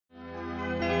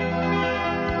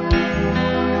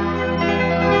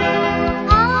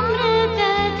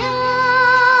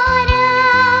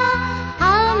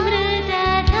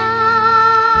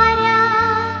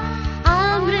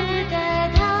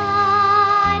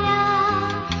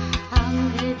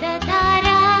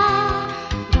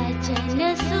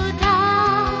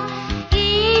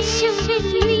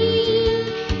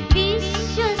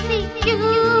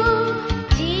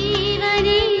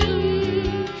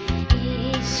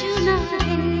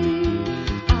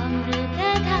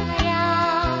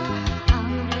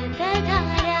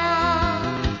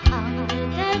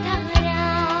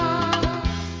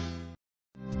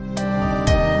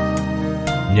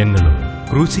ഞങ്ങളും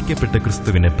ക്രൂശിക്കപ്പെട്ട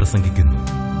ക്രിസ്തുവിനെ പ്രസംഗിക്കുന്നു.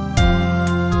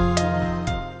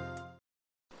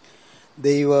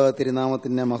 ദൈവ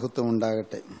തിരുനാമത്തിന് മഹത്വം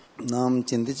ഉണ്ടാകട്ടെ. നാം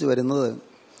ചിന്തിച്ചു വരുന്നത്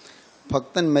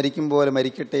ഭക്തൻ മരിക്കും പോലെ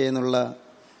മരിക്കട്ടെ എന്നുള്ള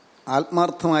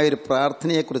ആത്മാർത്ഥമായൊരു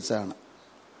പ്രാർത്ഥനയെക്കുറിച്ചാണ്.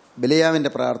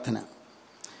 ബിലയാമിൻ്റെ പ്രാർത്ഥന,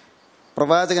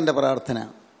 പ്രവാചകൻ്റെ പ്രാർത്ഥന,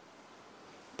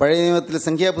 പഴയ നിയമത്തിൽ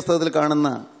സംഖ്യാപുസ്തകത്തിൽ കാണുന്ന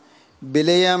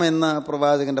ബിലയാം എന്ന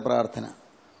പ്രവാചകൻ്റെ പ്രാർത്ഥന.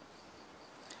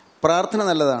 പ്രാർത്ഥന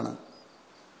നല്ലതാണ്,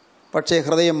 പക്ഷേ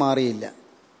ഹൃദയം മാറിയില്ല.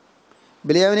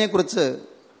 ബിലയാമിനെക്കുറിച്ച്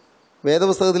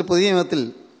വേദപുസ്തകത്തിൽ പുതിയ നിയമത്തിൽ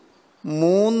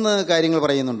 3 കാര്യങ്ങൾ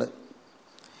പറയുന്നുണ്ട്.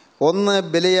 1,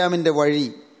 ബിലയാമിൻ്റെ വഴി.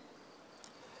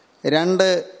 2,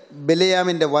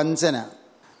 ബിലയാമിൻ്റെ വഞ്ചന.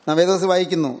 നാം വേദപുസ്തകം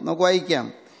വായിക്കുന്നു, നമുക്ക് വായിക്കാം.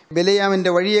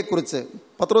 ബിലയാമിൻ്റെ വഴിയെക്കുറിച്ച്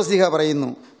പത്രോസ്ലീഹ പറയുന്നു.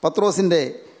 പത്രോസിൻ്റെ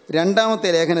 2-ാമത്തെ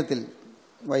ലേഖനത്തിൽ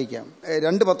വായിക്കാം.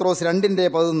 2 പത്രോസ്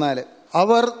 2:14.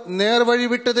 അവർ നേർവഴി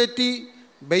വിട്ട് തെറ്റി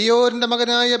ബെയോരിന്റെ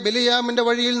മകനായ ബിലയാമിന്റെ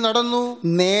വഴിയിൽ നടന്നു.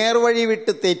 നേർവഴി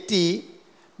വിട്ട് തെറ്റി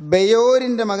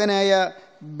ബെയോരിൻ്റെ മകനായ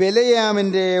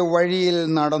ബിലയാമിൻ്റെ വഴിയിൽ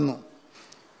നടന്നു.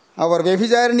 അവർ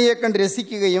വ്യഭിചാരിണിയെ കണ്ട്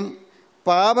രസിക്കുകയും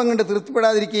പാപം കണ്ട്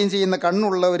തൃപ്തിപ്പെടാതിരിക്കുകയും ചെയ്യുന്ന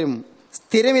കണ്ണുള്ളവരും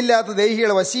സ്ഥിരമില്ലാത്ത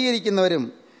ദേഹികളെ വശീകരിക്കുന്നവരും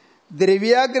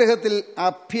ദ്രവ്യാഗ്രഹത്തിൽ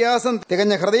അഭ്യാസം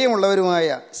തികഞ്ഞ ഹൃദയമുള്ളവരുമായ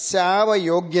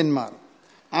ശാപയോഗ്യന്മാർ.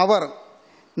 അവർ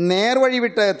നേർവഴി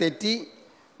വിട്ട് തെറ്റി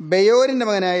ബെയോരിൻ്റെ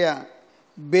മകനായ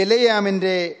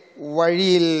ബിലയാമിൻ്റെ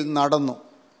വഴിയിൽ നടന്നു.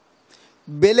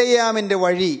 ബിലയാമിൻ്റെ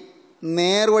വഴി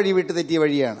നേർവഴി വിട്ട് തെറ്റിയ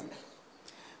വഴിയാണ്.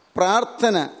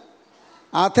 പ്രാർത്ഥന,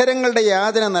 അധരങ്ങളുടെ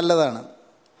യാചന നല്ലതാണ്,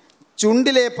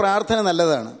 ചുണ്ടിലെ പ്രാർത്ഥന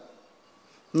നല്ലതാണ്.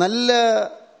 നല്ല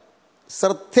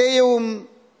ശ്രദ്ധേയവും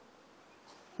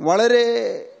വളരെ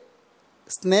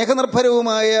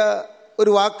സ്നേഹനിർഭരവുമായ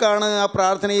ഒരു വാക്കാണ് ആ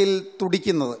പ്രാർത്ഥനയിൽ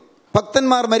തുടിക്കുന്നത്.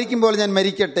 ഭക്തന്മാർ മരിക്കുമ്പോൾ ഞാൻ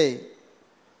മരിക്കട്ടെ,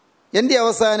 എൻ്റെ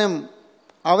അവസാനം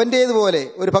അവൻ്റേതുപോലെ,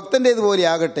 ഒരു ഭക്തൻ്റേതുപോലെ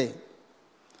ആകട്ടെ.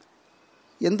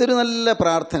 എന്തൊരു നല്ല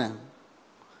പ്രാർത്ഥന!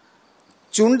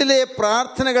 ചുണ്ടിലെ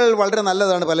പ്രാർത്ഥനകൾ വളരെ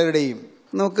നല്ലതാണ് പലരുടെയും.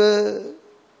 നമുക്ക്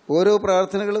ഓരോ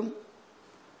പ്രാർത്ഥനകളും,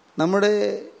 നമ്മുടെ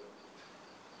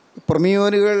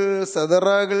പ്രമിയോനുകൾ,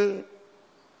 സദറാകൾ,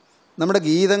 നമ്മുടെ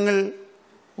ഗീതങ്ങൾ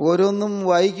ഓരോന്നും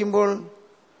വായിക്കുമ്പോൾ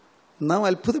നാം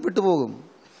അത്ഭുതപ്പെട്ടു പോകും.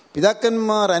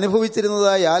 പിതാക്കന്മാർ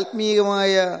അനുഭവിച്ചിരുന്നതായ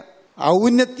ആത്മീയമായ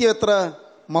ഔന്നത്യം എത്ര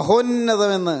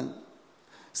മഹോന്നതമെന്ന്,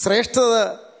 ശ്രേഷ്ഠത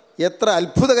എത്ര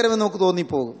അത്ഭുതകരമെന്ന് നമുക്ക്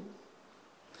തോന്നിപ്പോകും.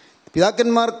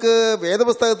 പിതാക്കന്മാർക്ക്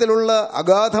വേദപുസ്തകത്തിലുള്ള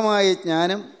അഗാധമായ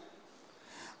ജ്ഞാനം,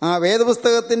 ആ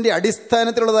വേദപുസ്തകത്തിൻ്റെ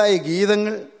അടിസ്ഥാനത്തിലുള്ളതായ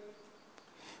ഗീതങ്ങൾ,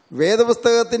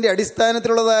 വേദപുസ്തകത്തിൻ്റെ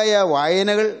അടിസ്ഥാനത്തിലുള്ളതായ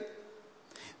വായനകൾ,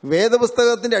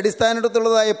 വേദപുസ്തകത്തിൻ്റെ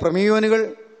അടിസ്ഥാനത്തിലുള്ളതായ പ്രമേയോനുകൾ,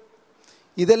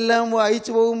 ഇതെല്ലാം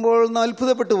വായിച്ചു പോകുമ്പോൾ നാം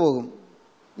അത്ഭുതപ്പെട്ടു പോകും.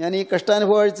 ഞാൻ ഈ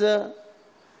കഷ്ടാനുഭവ ആഴ്ച,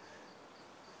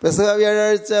 പെസഹ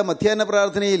വ്യാഴാഴ്ച മധ്യാഹ്ന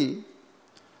പ്രാർത്ഥനയിൽ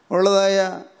ഉള്ളതായ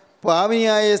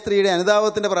പാപിനിയായ സ്ത്രീയുടെ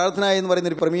അനുതാപത്തിൻ്റെ പ്രാർത്ഥന എന്ന്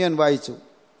പറയുന്നൊരു പ്രമേയം വായിച്ചു.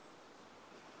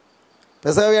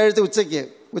 പെസഹ വ്യാഴാഴ്ച ഉച്ചയ്ക്ക്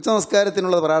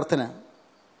ഉച്ചനമസ്കാരത്തിനുള്ള പ്രാർത്ഥന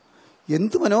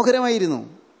എന്ത് മനോഹരമായിരുന്നു,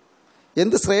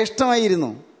 എന്ത്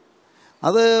ശ്രേഷ്ഠമായിരുന്നു.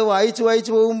 അത്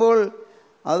വായിച്ചു പോകുമ്പോൾ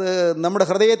അത് നമ്മുടെ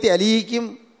ഹൃദയത്തെ അലിയിക്കും,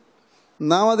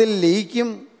 നാം അതിൽ ലയിക്കും,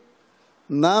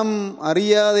 നാം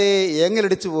അറിയാതെ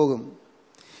ഏങ്ങലടിച്ചു പോകും.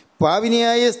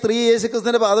 പാപിനിയായ സ്ത്രീ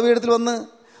യേശുക്രിസ്തുവിൻ്റെ പാദപീഠത്തിൽ വന്ന്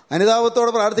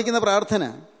അനുതാപത്തോടെ പ്രാർത്ഥിക്കുന്ന പ്രാർത്ഥന,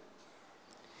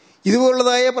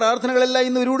 ഇതുപോലുള്ളതായ പ്രാർത്ഥനകളെല്ലാം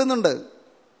ഇന്ന് ഉരുവിടുന്നുണ്ട്.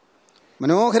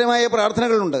 മനോഹരമായ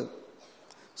പ്രാർത്ഥനകളുണ്ട്,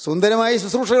 സുന്ദരമായ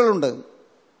ശുശ്രൂഷകളുണ്ട്.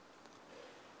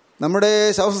 നമ്മുടെ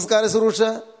ശവസംസ്കാര ശുശ്രൂഷ,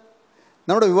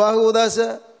 നമ്മുടെ വിവാഹ കൂദാശ,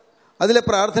 അതിലെ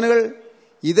പ്രാർത്ഥനകൾ,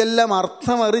 ഇതെല്ലാം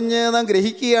അർത്ഥമറിഞ്ഞ് നാം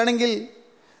ഗ്രഹിക്കുകയാണെങ്കിൽ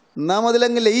നാം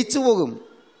അതിലങ്ങ് ലയിച്ചു പോകും.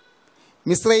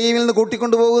 മിസ്രയീമിൽ നിന്ന്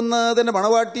കൂട്ടിക്കൊണ്ടുപോകുന്ന തൻ്റെ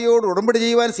മണവാട്ടിയോട് ഉടമ്പടി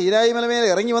ചെയ്യുവാൻ സീനായി മലമേൽ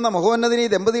ഇറങ്ങി വന്ന മഹോന്നതനെ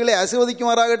ദമ്പതികളെ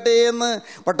ആശീർവദിക്കുമാറാകട്ടെ എന്ന്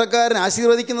പട്ടക്കാരൻ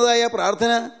ആശീർവദിക്കുന്നതായ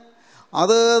പ്രാർത്ഥന,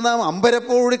 അത് നാം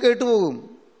അമ്പരപ്പോഴുകൂടി കേട്ടുപോകും.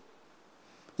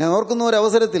 ഞാൻ ഓർക്കുന്ന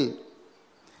ഒരവസരത്തിൽ,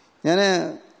 ഞാൻ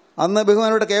അന്ന്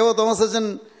ബഹുമാനപ്പെട്ട കെ.ഒ. തോമസ് അച്ഛൻ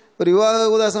ഒരു വിവാഹ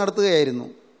കൂദാശ നടത്തുകയായിരുന്നു.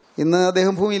 ഇന്ന്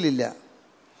അദ്ദേഹം ഭൂമിയിലില്ല.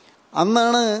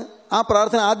 അന്നാണ് ആ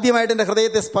പ്രാർത്ഥന ആദ്യമായിട്ട് എൻ്റെ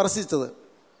ഹൃദയത്തെ സ്പർശിച്ചത്.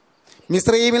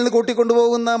 മിസ്രയീമിൽ നിന്ന്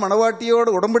കൂട്ടിക്കൊണ്ടുപോകുന്ന മണവാട്ടിയോട്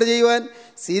ഉടമ്പടി ചെയ്യുവാൻ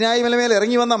സീനായി മലമേൽ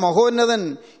ഇറങ്ങി വന്ന മഹോന്നതൻ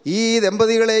ഈ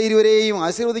ദമ്പതികളെ ഇരുവരെയും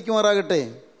ആശീർവദിക്കുമാറാകട്ടെ.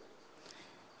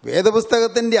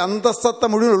 വേദപുസ്തകത്തിൻ്റെ അന്തസ്സത്ത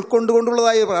മുഴുവൻ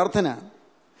ഉൾക്കൊണ്ടുകൊണ്ടുള്ളതായ പ്രാർത്ഥന,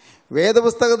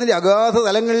 വേദപുസ്തകത്തിൻ്റെ അഗാധ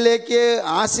തലങ്ങളിലേക്ക്,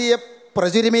 ആശയ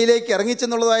പ്രചുരിമയിലേക്ക്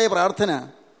ഇറങ്ങിച്ചെന്നുള്ളതായ പ്രാർത്ഥന,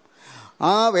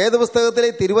 ആ വേദപുസ്തകത്തിലെ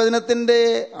തിരുവചനത്തിൻ്റെ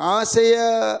ആശയ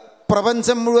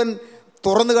പ്രപഞ്ചം മുഴുവൻ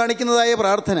തുറന്നു കാണിക്കുന്നതായ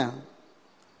പ്രാർത്ഥന,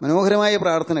 മനോഹരമായ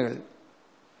പ്രാർത്ഥനകൾ.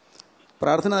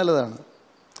 പ്രാർത്ഥന നല്ലതാണ്.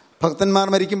 ഭക്തന്മാർ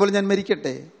മരിക്കുമ്പോൾ ഞാൻ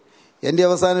മരിക്കട്ടെ, എൻ്റെ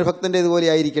അവസാനം ഒരു ഭക്തൻ്റെ ഇതുപോലെ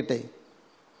ആയിരിക്കട്ടെ.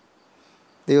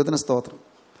 ദൈവത്തിന് സ്തോത്രം.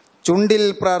 ചുണ്ടിൽ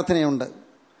പ്രാർത്ഥനയുണ്ട്,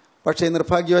 പക്ഷേ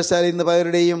നിർഭാഗ്യവശാൽ ഇന്ന്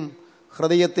പലരുടെയും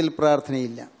ഹൃദയത്തിൽ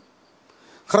പ്രാർത്ഥനയില്ല.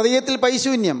 ഹൃദയത്തിൽ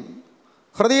പൈശൂന്യം,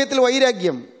 ഹൃദയത്തിൽ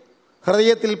വൈരാഗ്യം,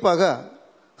 ഹൃദയത്തിൽ പക,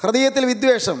 ഹൃദയത്തിൽ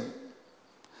വിദ്വേഷം,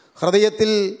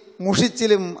 ഹൃദയത്തിൽ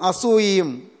മുഷിച്ചിലും അസൂയയും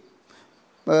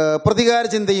പ്രതികാര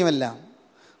ചിന്തയുമെല്ലാം.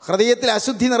 ഹൃദയത്തിൽ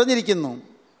അശുദ്ധി നിറഞ്ഞിരിക്കുന്നു,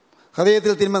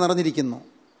 ഹൃദയത്തിൽ തിന്മ നിറഞ്ഞിരിക്കുന്നു.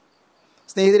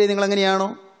 സ്നേഹിതരെ, നിങ്ങളെങ്ങനെയാണോ?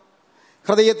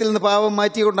 ഹൃദയത്തിൽ നിന്ന് പാപം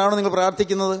മാറ്റിക്കൊണ്ടാണോ നിങ്ങൾ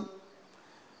പ്രാർത്ഥിക്കുന്നത്?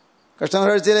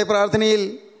 കൃഷ്ണകാഴ്ചയിലെ പ്രാർത്ഥനയിൽ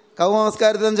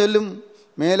കൗമനമസ്കാരത്തിലും ചൊല്ലും,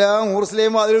 മേലാം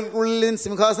ഊർസ്ലേം വാതിലുകൾക്കുള്ളിൽ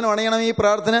സിംഹാസനം അണയണം. ഈ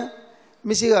പ്രാർത്ഥന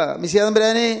മിശിഹ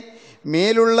തമ്പുരാനെ,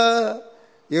 മേലുള്ള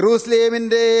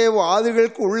യെരൂസലേമിൻ്റെ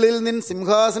വാതിലുകൾക്കുള്ളിൽ നിന്ന്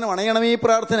സിംഹാസനം അണയണം. ഈ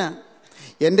പ്രാർത്ഥന,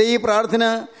 എൻ്റെ ഈ പ്രാർത്ഥന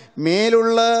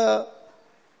മേലുള്ള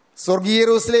സ്വർഗീയ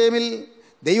യെരൂസലേമിൽ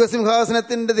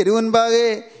ദൈവസിംഹാസനത്തിൻ്റെ തിരുമുൻപാകെ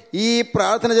ഈ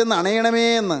പ്രാർത്ഥന ചെന്ന് അണയണമേ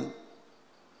എന്ന്.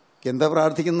 എന്താ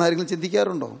പ്രാർത്ഥിക്കുന്ന ആരെങ്കിലും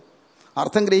ചിന്തിക്കാറുണ്ടോ?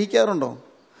 അർത്ഥം ഗ്രഹിക്കാറുണ്ടോ?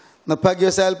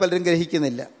 നിർഭാഗ്യവശാൽ പലരും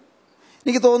ഗ്രഹിക്കുന്നില്ല.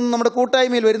 എനിക്ക് തോന്നുന്നു നമ്മുടെ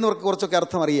കൂട്ടായ്മയിൽ വരുന്നവർക്ക് കുറച്ചൊക്കെ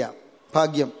അർത്ഥം അറിയാം.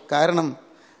 ഭാഗ്യം. കാരണം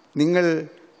നിങ്ങൾ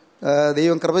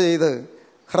ദൈവം കൃപ ചെയ്ത്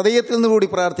ഹൃദയത്തിൽ നിന്ന് കൂടി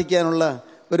പ്രാർത്ഥിക്കാനുള്ള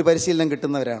ഒരു പരിശീലനം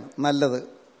കിട്ടുന്നവരാണ്. നല്ലത്.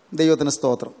 ദൈവത്തിന്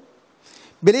സ്തോത്രം.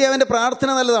 ബിലിയാമിൻ്റെ പ്രാർത്ഥന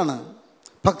നല്ലതാണ്.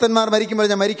 ഭക്തന്മാർ മരിക്കുമ്പോൾ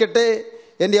ഞാൻ മരിക്കട്ടെ,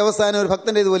 എൻ്റെ അവസാനം ഒരു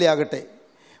ഭക്തൻ്റെ ഇതുപോലെ ആകട്ടെ.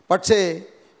 പക്ഷേ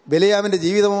ബിലിയാമിൻ്റെ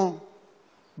ജീവിതമോ?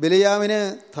 ബിലിയാമിന്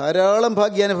ധാരാളം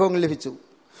ഭാഗ്യാനുഭവങ്ങൾ ലഭിച്ചു.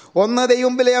 ഒന്ന്,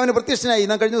 ദൈവം ബിലിയാമിന് പ്രത്യക്ഷനായി.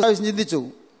 നാം കഴിഞ്ഞ പ്രാവശ്യം ചിന്തിച്ചു.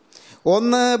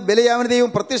 ഒന്ന്, ബിലിയാമിന്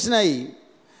ദൈവം പ്രത്യക്ഷനായി.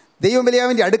 ദൈവം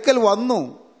ബിലിയാമിൻ്റെ അടുക്കൽ വന്നു.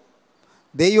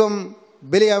 ദൈവം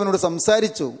ബിലിയാമിനോട്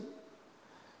സംസാരിച്ചു.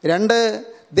 2,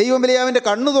 ദൈവം ബിലിയാമിൻ്റെ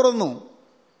കണ്ണു തുറന്നു.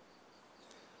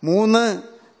 3,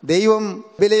 ദൈവം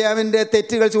ബിലിയാമിൻ്റെ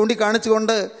തെറ്റുകൾ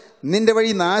ചൂണ്ടിക്കാണിച്ചുകൊണ്ട് നിന്റെ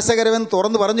വഴി നാശകരമെന്ന്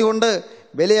തുറന്നു പറഞ്ഞുകൊണ്ട്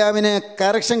ബിലിയാമിന്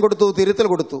കറക്ഷൻ കൊടുത്തു, തിരുത്തൽ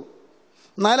കൊടുത്തു.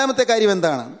 4-മത്തെ കാര്യം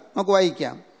എന്താണ്? നമുക്ക്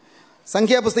വായിക്കാം.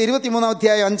 സംഖ്യാപുസ്തകം 23-ാം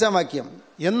അധ്യായം 5-ാം വാക്യം.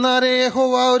 എന്നാരേ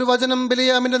യഹോവ ഒരു വചനം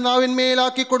ബിലിയാമിന്റെ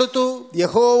നാവിന്മേലാക്കി കൊടുത്തു.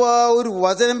 യഹോവ ഒരു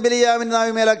വചനം ബിലിയാമിൻ്റെ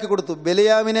നാവിന്മേലാക്കി കൊടുത്തു.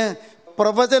 ബിലിയാമിന്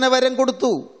പ്രവചനവരം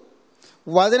കൊടുത്തു.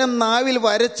 വചനം നാവിൽ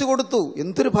വരച്ചു കൊടുത്തു.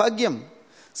 എന്തൊരു ഭാഗ്യം!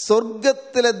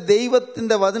 സ്വർഗത്തിലെ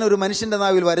ദൈവത്തിൻ്റെ വചനം ഒരു മനുഷ്യൻ്റെ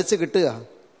നാവിൽ വരച്ച് കിട്ടുക,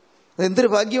 അതെന്തൊരു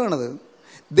ഭാഗ്യമാണത്.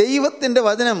 ദൈവത്തിൻ്റെ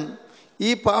വചനം ഈ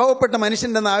പാവപ്പെട്ട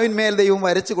മനുഷ്യൻ്റെ നാവിന്മേൽ ദൈവം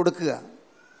വരച്ചു കൊടുക്കുക.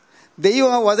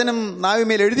 ദൈവം ആ വചനം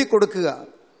നാവിന്മേൽ എഴുതി കൊടുക്കുക,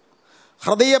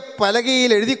 ഹൃദയ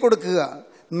പലകയിൽ എഴുതി കൊടുക്കുക,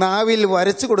 നാവിൽ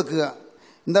വരച്ചു കൊടുക്കുക.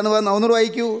 എന്താണ്? ഒന്നുകൂടെ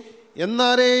വായിക്കൂ.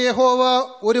 എന്നാരേ യഹോവ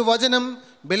ഒരു വചനം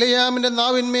ബിലിയാമിന്റെ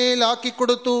നാവിന്മേലാക്കി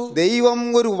കൊടുത്തു. ദൈവം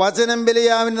ഒരു വചനം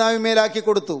ബിലിയാമിന്റെ നാവിന്മേലാക്കി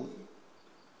കൊടുത്തു.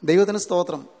 ദൈവത്തിന്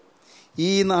സ്തോത്രം. ഈ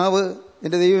നാവ്,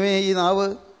 എൻ്റെ ദൈവമേ, ഈ നാവ്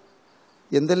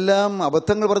എന്തെല്ലാം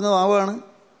അബദ്ധങ്ങൾ പറഞ്ഞ നാവാണ്,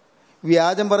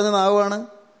 വ്യാജം പറഞ്ഞ നാവാണ്.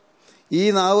 ഈ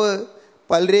നാവ്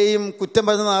പലരെയും കുറ്റം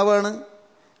പറഞ്ഞ നാവാണ്,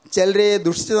 ചിലരെ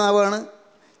ദുഷിച്ച നാവാണ്,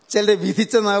 ചിലരെ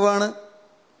വിധിച്ച നാവാണ്,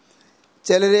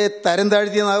 ചിലരെ തരം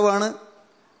താഴ്ത്തിയ നാവാണ്,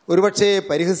 ഒരുപക്ഷെ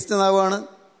പരിഹസിച്ച നാവാണ്,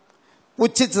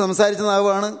 പുച്ഛിച്ച് സംസാരിച്ച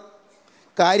നാവാണ്,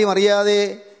 കാര്യം അറിയാതെ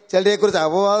ചിലരെക്കുറിച്ച്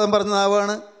അപവാദം പറഞ്ഞ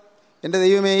നാവാണ്. എൻ്റെ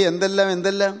ദൈവമേ,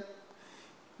 എന്തെല്ലാം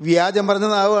വ്യാജം പറഞ്ഞ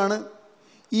നാവാണ്.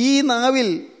 ഈ നാവിൽ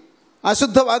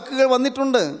അശുദ്ധ വാക്കുകൾ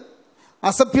വന്നിട്ടുണ്ട്,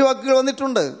 അസഭ്യവാക്കുകൾ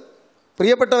വന്നിട്ടുണ്ട്.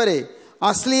 പ്രിയപ്പെട്ടവരെ,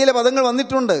 അശ്ലീല പദങ്ങൾ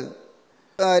വന്നിട്ടുണ്ട്.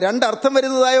 2 അർത്ഥം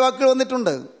വരുന്നതായ വാക്കുകൾ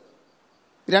വന്നിട്ടുണ്ട്.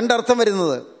 2 അർത്ഥം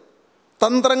വരുന്നത്.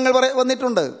 തന്ത്രങ്ങൾ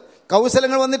വന്നിട്ടുണ്ട്,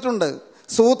 കൗശലങ്ങൾ വന്നിട്ടുണ്ട്,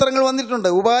 സൂത്രങ്ങൾ വന്നിട്ടുണ്ട്,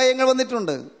 ഉപായങ്ങൾ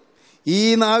വന്നിട്ടുണ്ട്. ഈ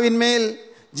നാവിന്മേൽ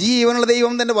ജീവനുള്ള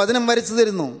ദൈവം തൻ്റെ വചനം വരച്ചു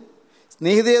തരുന്നു.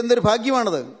 സ്നേഹിതരെ, എന്തൊരു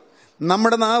ഭാഗ്യമാണത്.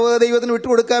 നമ്മുടെ നാവ് ദൈവത്തിന്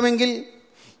വിട്ടുകൊടുക്കാമെങ്കിൽ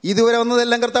ഇതുവരെ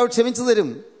വന്നതെല്ലാം കർത്താവ് ക്ഷമിച്ചു തരും.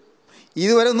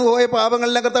 ഇതുവരെ ഒന്ന് പോയ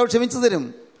പാപങ്ങളെല്ലാം കർത്താവ് ക്ഷമിച്ചു തരും.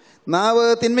 നാവ്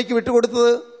തിന്മയ്ക്ക്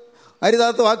വിട്ടുകൊടുത്തത്,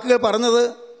 അരുതാത്ത വാക്കുകൾ പറഞ്ഞത്,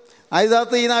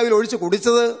 അരുതാത്ത ഈ നാവിൽ ഒഴിച്ച്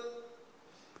കുടിച്ചത്,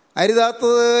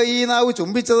 അരുതാത്തത് ഈ നാവ്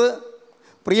ചുംബിച്ചത്,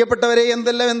 പ്രിയപ്പെട്ടവരെ,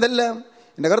 എന്തെല്ലാം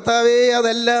എൻ്റെ കർത്താവേ,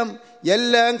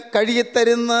 എല്ലാം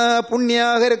കഴുകിത്തരുന്ന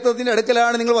പുണ്യാഹ രക്തത്തിൻ്റെ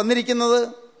അടുക്കലാണ് നിങ്ങൾ വന്നിരിക്കുന്നത്.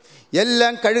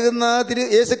 എല്ലാം കഴുകുന്ന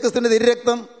യേശുക്രിസ്തുവിൻ്റെ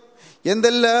തിരുരക്തം.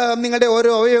 എന്തെല്ലാം നിങ്ങളുടെ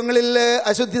ഓരോ അവയവങ്ങളിൽ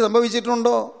അശുദ്ധി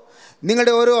സംഭവിച്ചിട്ടുണ്ടോ,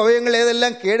 നിങ്ങളുടെ ഓരോ അവയവങ്ങളിൽ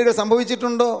ഏതെല്ലാം കേടുകൾ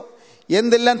സംഭവിച്ചിട്ടുണ്ടോ,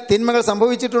 എന്തെല്ലാം തിന്മകൾ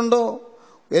സംഭവിച്ചിട്ടുണ്ടോ,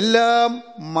 എല്ലാം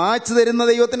മായ്ച്ചു തരുന്ന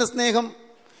ദൈവത്തിൻ്റെ സ്നേഹം,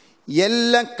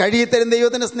 എല്ലാം കഴുകിത്തരുന്ന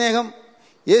ദൈവത്തിൻ്റെ സ്നേഹം.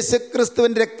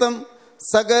 യേശുക്രിസ്തുവിൻ്റെ രക്തം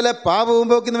സകല പാപവും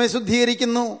പോക്കി നമ്മെ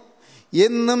ശുദ്ധീകരിക്കുന്നു.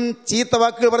 എന്നും ചീത്ത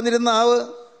വാക്കുകൾ പറഞ്ഞിരുന്ന ആവ്,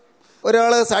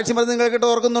 ഒരാൾ സാക്ഷ്യം പറഞ്ഞ് നിങ്ങൾ കേട്ട്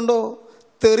ഓർക്കുന്നുണ്ടോ?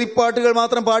 തെറിപ്പാട്ടുകൾ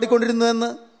മാത്രം പാടിക്കൊണ്ടിരുന്നുവെന്ന്.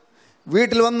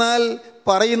 വീട്ടിൽ വന്നാൽ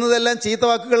പറയുന്നതെല്ലാം ചീത്ത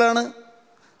വാക്കുകളാണ്,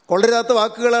 കൊള്ളരുതാത്ത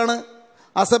വാക്കുകളാണ്,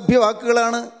 അസഭ്യ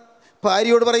വാക്കുകളാണ്.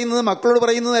 ഭാര്യയോട് പറയുന്നത്, മക്കളോട്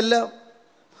പറയുന്നതെല്ലാം.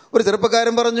 ഒരു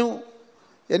ചെറുപ്പക്കാരൻ പറഞ്ഞു,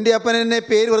 എൻ്റെ അപ്പൻ എന്നെ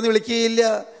പേര് പറഞ്ഞ് വിളിക്കുകയില്ല,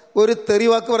 ഒരു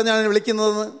തെറിവാക്ക് പറഞ്ഞാണ് എന്നെ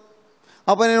വിളിക്കുന്നതെന്ന്,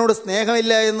 അവൻ എന്നോട്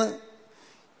സ്നേഹമില്ല എന്ന്.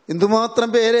 എന്തുമാത്രം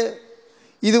പേര്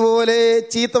ഇതുപോലെ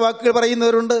ചീത്ത വാക്കുകൾ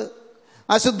പറയുന്നവരുണ്ട്,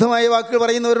 അശുദ്ധമായ വാക്കുകൾ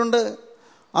പറയുന്നവരുണ്ട്.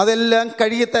 അതെല്ലാം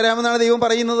കഴുകിത്തരാമെന്നാണ് ദൈവം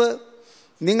പറയുന്നത്.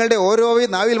 നിങ്ങളുടെ ഓരോ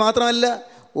നാവിൽ മാത്രമല്ല,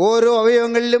 ഓരോ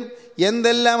അവയവങ്ങളിലും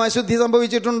എന്തെല്ലാം അശുദ്ധി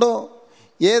സംഭവിച്ചിട്ടുണ്ടോ,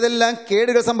 ഏതെല്ലാം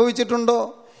കേടുകൾ സംഭവിച്ചിട്ടുണ്ടോ,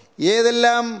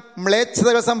 ഏതെല്ലാം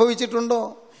മ്ലേച്ഛതകൾ സംഭവിച്ചിട്ടുണ്ടോ,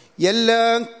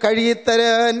 എല്ലാം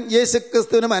കഴുകിത്തരാൻ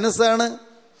യേശുക്രിസ്തുവിന് മനസ്സാണ്.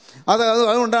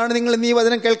 അതുകൊണ്ടാണ് നിങ്ങൾ ഇന്ന് ഈ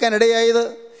വചനം കേൾക്കാൻ ഇടയായത്.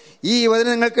 ഈ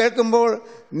വചനം നിങ്ങൾ കേൾക്കുമ്പോൾ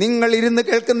നിങ്ങൾ ഇരുന്ന്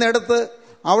കേൾക്കുന്നിടത്ത്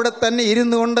അവിടെ തന്നെ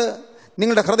ഇരുന്നു കൊണ്ട്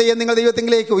നിങ്ങളുടെ ഹൃദയം നിങ്ങൾ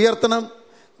ദൈവത്തിലേക്ക് ഉയർത്തണം,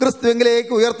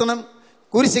 ക്രിസ്തുവിലേക്ക് ഉയർത്തണം,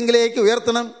 കുരിശിലേക്ക്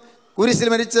ഉയർത്തണം, കുരിശിൽ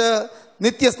മരിച്ച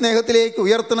നിത്യസ്നേഹത്തിലേക്ക്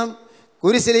ഉയർത്തണം,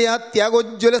 കുരിശിലെ ആ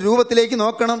ത്യാഗോജ്വല രൂപത്തിലേക്ക്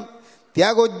നോക്കണം.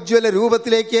 ത്യാഗോജ്വല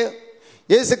രൂപത്തിലേക്ക്,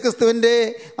 യേശുക്രിസ്തുവിൻ്റെ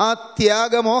ആ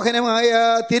ത്യാഗമോഹനമായ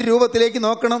തിരുരൂപത്തിലേക്ക്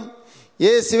നോക്കണം.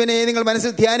 യേശുവിനെ നിങ്ങൾ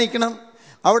മനസ്സിൽ ധ്യാനിക്കണം.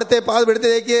 അവിടുത്തെ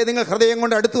പാദപീഠത്തിലേക്ക് നിങ്ങൾ ഹൃദയം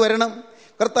കൊണ്ട് അടുത്തു വരണം.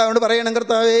 കർത്താവിനോട് പറയണം,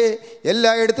 കർത്താവേ,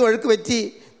 എല്ലായിടത്തും അഴുക്ക് പറ്റി,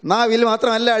 നാവിൽ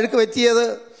മാത്രമല്ല അഴുക്ക് പറ്റിയത്,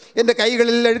 എൻ്റെ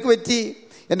കൈകളിൽ അഴുക്ക് പറ്റി,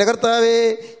 എൻ്റെ കർത്താവേ,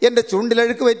 എൻ്റെ ചുണ്ടിൽ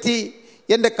അഴുക്ക് പറ്റി,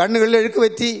 എൻ്റെ കണ്ണുകളിൽ അഴുക്ക്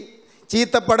പറ്റി,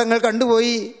 ചീത്തപ്പടങ്ങൾ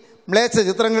കണ്ടുപോയി, മ്ലേച്ഛ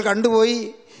ചിത്രങ്ങൾ കണ്ടുപോയി,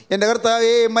 എൻ്റെ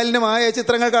കർത്താവേ, മലിനമായ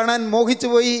ചിത്രങ്ങൾ കാണാൻ മോഹിച്ചു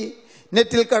പോയി,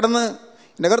 നെറ്റിൽ കടന്ന്,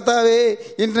 എൻ്റെ കർത്താവേ,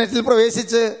 ഇൻ്റർനെറ്റിൽ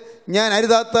പ്രവേശിച്ച് ഞാൻ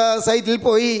അരുതാത്ത സൈറ്റിൽ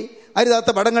പോയി അരുതാത്ത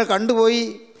പടങ്ങൾ കണ്ടുപോയി,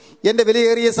 എൻ്റെ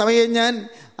വിലയേറിയ സമയം ഞാൻ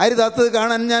അരുതാത്തത്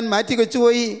കാണാൻ ഞാൻ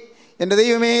മാറ്റിവെച്ചുപോയി. എൻ്റെ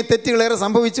ദൈവമേ, തെറ്റുകളേറെ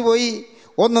സംഭവിച്ചു പോയി.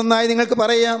 ഒന്നൊന്നായി നിങ്ങൾക്ക്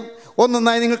പറയാം,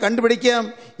 ഒന്നൊന്നായി നിങ്ങൾ കണ്ടുപിടിക്കാം,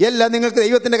 എല്ലാം നിങ്ങൾക്ക്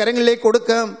ദൈവത്തിൻ്റെ കരങ്ങളിലേക്ക്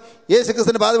കൊടുക്കാം,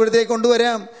 യേശുക്രിസ്തുവിൻ്റെ പാദപീഠത്തിലേക്ക്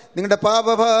കൊണ്ടുവരാം. നിങ്ങളുടെ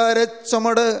പാപഭാര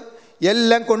ചുമട്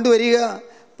എല്ലാം കൊണ്ടുവരിക,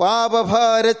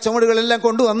 പാപഭാര ചുമടുകളെല്ലാം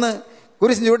കൊണ്ടുവന്ന്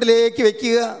കുരിശിൻ ചുവട്ടിലേക്ക്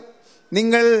വയ്ക്കുക.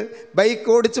 നിങ്ങൾ ബൈക്ക്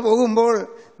ഓടിച്ചു പോകുമ്പോൾ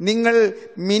നിങ്ങൾ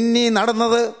മിന്നി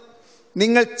നടന്നത്,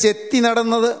 നിങ്ങൾ ചെത്തി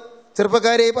നടന്നത്,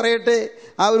 ചെറുപ്പക്കാരെ പറയട്ടെ,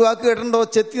 ആ ഒരു വാക്ക് കേട്ടിട്ടുണ്ടോ?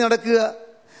 ചെത്തി നടക്കുക,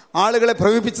 ആളുകളെ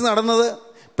ഭ്രമിപ്പിച്ച് നടന്നത്,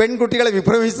 പെൺകുട്ടികളെ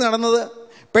വിഭ്രമിച്ച് നടന്നത്,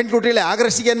 പെൺകുട്ടികളെ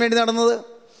ആകർഷിക്കാൻ വേണ്ടി നടന്നത്,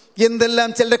 എന്തെല്ലാം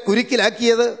ചിലരെ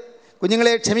കുരുക്കിലാക്കിയത്.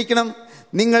 കുഞ്ഞുങ്ങളെ ക്ഷമിക്കണം,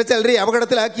 നിങ്ങൾ ചിലരെ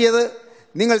അപകടത്തിലാക്കിയത്,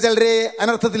 നിങ്ങൾ ചിലരെ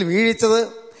അനർത്ഥത്തിൽ വീഴിച്ചത്,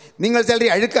 നിങ്ങൾ ചിലരെ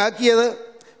അഴുക്കാക്കിയത്.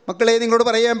 മക്കളെ, നിങ്ങളോട്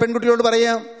പറയാം, പെൺകുട്ടികളോട്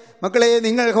പറയാം, മക്കളെ,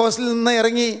 നിങ്ങൾ ഹോസ്റ്റലിൽ നിന്ന്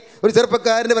ഇറങ്ങി ഒരു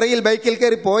ചെറുപ്പക്കാരൻ്റെ പിറകിൽ ബൈക്കിൽ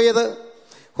കയറി പോയത്,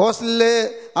 ഹോസ്റ്റലിൽ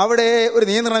അവിടെ ഒരു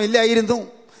നിയന്ത്രണമില്ലായിരുന്നു.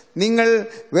 നിങ്ങൾ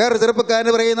വേറെ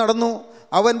ചെറുപ്പക്കാരൻ്റെ പിറകിൽ നടന്നു,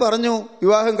 അവൻ പറഞ്ഞു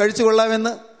വിവാഹം കഴിച്ചു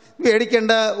കൊള്ളാമെന്ന്.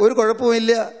 പേടിക്കേണ്ട, ഒരു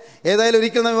കുഴപ്പവുമില്ല, ഏതായാലും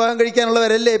ഒരിക്കലും വിവാഹം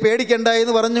കഴിക്കാനുള്ളവരല്ലേ, പേടിക്കേണ്ട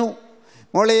എന്ന് പറഞ്ഞു.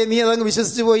 മോളെ, നീ അതങ്ങ്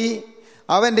വിശ്വസിച്ചു പോയി.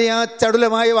 അവൻ്റെ ആ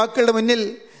ചടുലമായ വാക്കുകളുടെ മുന്നിൽ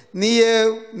നീ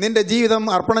നിൻ്റെ ജീവിതം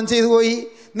അർപ്പണം ചെയ്തു പോയി,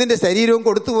 നിൻ്റെ ശരീരവും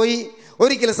കൊടുത്തുപോയി.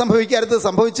 ഒരിക്കലും സംഭവിക്കാത്തത്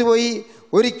സംഭവിച്ചു പോയി,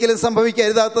 ഒരിക്കലും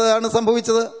സംഭവിക്കരുതാത്തതാണ്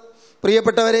സംഭവിച്ചത്.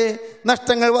 പ്രിയപ്പെട്ടവരെ,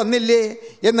 നഷ്ടങ്ങൾ വന്നില്ലേ?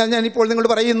 എന്നാൽ ഞാനിപ്പോൾ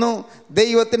നിങ്ങളോട് പറയുന്നു,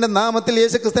 ദൈവത്തിൻ്റെ നാമത്തിൽ,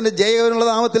 യേശുക്രിസ്തുവിൻ്റെ ജയമുള്ള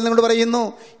നാമത്തിൽ നിങ്ങളോട് പറയുന്നു,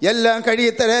 എല്ലാം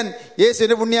കഴുകിത്തരാൻ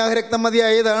യേശുവിൻ്റെ പുണ്യാഹരക്തം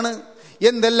മതിയായതാണ്.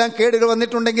 എന്തെല്ലാം കേടുകൾ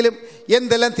വന്നിട്ടുണ്ടെങ്കിലും,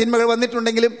 എന്തെല്ലാം തിന്മകൾ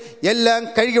വന്നിട്ടുണ്ടെങ്കിലും എല്ലാം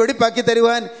കഴുകി വെടിപ്പാക്കി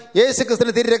തരുവാൻ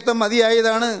യേശുക്രിസ്തുവിൻ്റെ തിരുരക്തം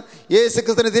മതിയായതാണ്.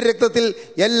 യേശുക്രിസ്തുവിൻ്റെ തിരുരക്തത്തിൽ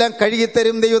എല്ലാം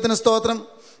കഴുകിത്തരും. ദൈവത്തിന് സ്തോത്രം.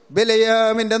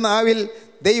 ബിലയാമിൻ്റെ നാവിൽ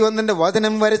ദൈവം തൻ്റെ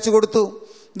വചനം വരച്ചു കൊടുത്തു.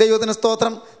 ദൈവത്തിന്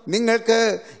സ്തോത്രം. നിങ്ങൾക്ക്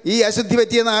ഈ അശുദ്ധി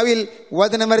പറ്റിയ നാവിൽ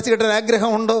വചനം വരച്ച് കിട്ടാൻ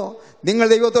ആഗ്രഹമുണ്ടോ? നിങ്ങൾ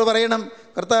ദൈവത്തോട് പറയണം,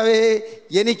 കർത്താവേ,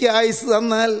 എനിക്ക് ആയുസ്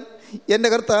തന്നാൽ, എൻ്റെ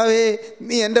കർത്താവേ,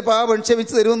 നീ എൻ്റെ പാപം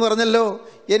ക്ഷമിച്ചു തരുമെന്ന് പറഞ്ഞല്ലോ,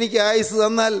 എനിക്ക് ആയുസ്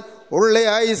തന്നാൽ ഉള്ള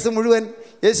ആയുസ് മുഴുവൻ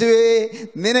യേശുവേ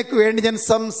നിനക്ക് വേണ്ടി ഞാൻ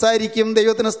സംസാരിക്കും.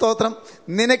 ദൈവത്തിന് സ്തോത്രം.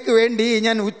 നിനക്ക് വേണ്ടി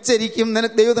ഞാൻ ഉച്ചരിക്കും.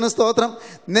 ദൈവത്തിന് സ്തോത്രം.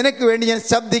 നിനക്ക് വേണ്ടി ഞാൻ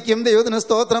ശബ്ദിക്കും. ദൈവത്തിന്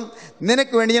സ്തോത്രം.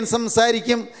 നിനക്ക് വേണ്ടി ഞാൻ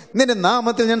സംസാരിക്കും. നിന്റെ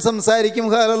നാമത്തിൽ ഞാൻ സംസാരിക്കും.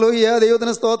 ഹല്ലേലൂയ.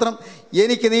 ദൈവത്തിന് സ്തോത്രം.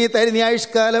 എനിക്ക് നീ തരുന്ന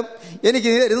ആയുഷ്കാലം, എനിക്ക്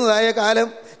നീ തരുന്നതായ കാലം,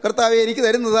 കർത്താവെ, എനിക്ക്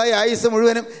തരുന്നതായ ആയുസ്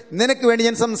മുഴുവനും നിനക്ക് വേണ്ടി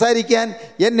ഞാൻ സംസാരിക്കാൻ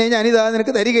എന്നെ ഞാനിതാ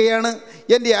നിനക്ക് തരികയാണ്.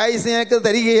 എൻ്റെ ആയുസ് നിനക്ക്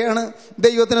തരികയാണ്.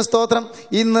 ദൈവത്തിന് സ്തോത്രം.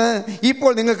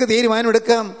 ഇപ്പോൾ നിങ്ങൾക്ക്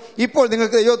തീരുമാനമെടുക്കാം. ഇപ്പോൾ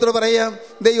നിങ്ങൾക്ക് ദൈവത്തോട് പറയാം.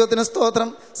 ദൈവത്തിന് സ്തോത്രം.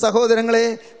 സഹോദരങ്ങളെ,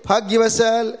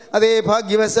 ഭാഗ്യവശാൽ, അതേ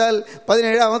ഭാഗ്യവശാൽ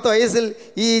 17-ാമത്തെ വയസ്സിൽ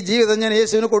ഈ ജീവിതം ഞാൻ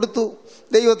യേശുവിന് കൊടുത്തു.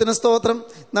 ദൈവത്തിന് സ്തോത്രം.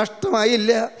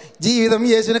 നഷ്ടമായില്ല. ജീവിതം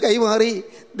യേശുവിന് കൈമാറി.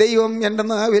 ദൈവം എൻ്റെ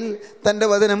നാവിൽ തൻ്റെ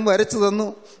വചനം വരച്ചു തന്നു.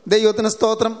 ദൈവത്തിന്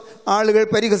സ്തോത്രം. ആളുകൾ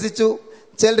പരിഹസിച്ചു,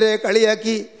 ചിലരെ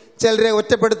കളിയാക്കി, ചിലരെ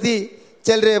ഒറ്റപ്പെടുത്തി,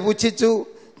 ചിലരെ പുച്ഛിച്ചു,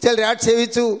 ചിലരെ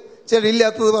ആക്ഷേപിച്ചു,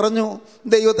 ചിലരില്ലാത്തത് പറഞ്ഞു.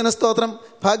 ദൈവത്തിന് സ്തോത്രം.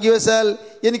 ഭാഗ്യവശാൽ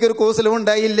എനിക്കൊരു കോസലും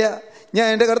ഉണ്ടായില്ല. ഞാൻ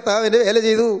എൻ്റെ കർത്താവിൻ്റെ വേല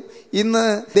ചെയ്തു. ഇന്ന്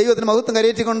ദൈവത്തിന് മഹത്വം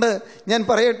കരയേറ്റിക്കൊണ്ട് ഞാൻ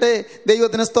പറയട്ടെ,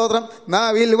 ദൈവത്തിന് സ്തോത്രം.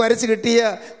 നാവിൽ വരച്ച് കിട്ടിയ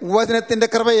വചനത്തിൻ്റെ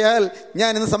കൃപയാൽ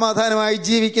ഞാൻ ഇന്ന് സമാധാനമായി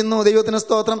ജീവിക്കുന്നു. ദൈവത്തിന്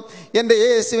സ്തോത്രം. എൻ്റെ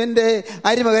യേശുവിൻ്റെ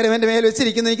അരിമകരം എൻ്റെ മേൽ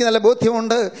വെച്ചിരിക്കുന്നു. എനിക്ക് നല്ല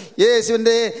ബോധ്യമുണ്ട്.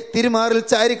 യേശുവിൻ്റെ തിരുമാറിൽ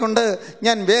ചാരിക്കൊണ്ട്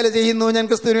ഞാൻ വേല ചെയ്യുന്നു. ഞാൻ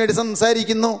ക്രിസ്തുവിന് വേണ്ടി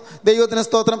സംസാരിക്കുന്നു. ദൈവത്തിന്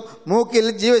സ്തോത്രം. മൂക്കിൽ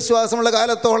ജീവശ്വാസമുള്ള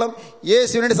കാലത്തോളം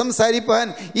യേശുവിന് വേണ്ടി സംസാരിപ്പാൻ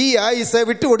ഈ ആയുസ്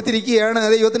വിട്ടുകൊടുത്തിരിക്കുകയാണ്.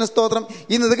 ദൈവത്തിന് സ്തോത്രം.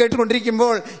 ഇന്നത്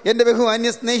കേട്ടുകൊണ്ടിരിക്കുമ്പോൾ എൻ്റെ ബഹുമാന്യ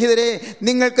സ്നേഹിതരെ,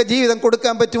 നിങ്ങൾക്ക് ജീവിതം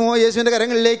കൊടുക്കാൻ പറ്റുമോ? യേശുവിൻ്റെ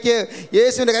കരങ്ങളിലേക്ക്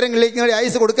നിങ്ങളുടെ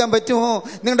ആയുസ് കൊടുക്കാൻ പറ്റുമോ?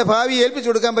 നിങ്ങളുടെ ഭാവി ഏൽപ്പിച്ചു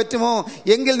കൊടുക്കാൻ പറ്റുമോ?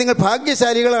 എങ്കിൽ നിങ്ങൾ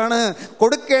ഭാഗ്യശാലികളാണ്.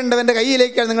 കൊടുക്കേണ്ടവൻ്റെ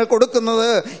കയ്യിലേക്കാണ് നിങ്ങൾ കൊടുക്കുന്നത്.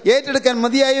 ഏറ്റെടുക്കാൻ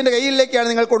മതിയായവൻ്റെ കയ്യിലേക്കാണ്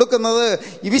നിങ്ങൾ കൊടുക്കുന്നത്.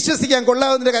 വിശ്വസിക്കാൻ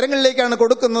കൊള്ളാവുന്നതിൻ്റെ കരങ്ങളിലേക്കാണ്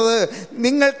കൊടുക്കുന്നത്.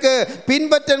 നിങ്ങൾക്ക്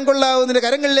പിൻപറ്റാൻ കൊള്ളാവുന്നതിൻ്റെ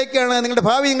കരങ്ങളിലേക്കാണ് നിങ്ങളുടെ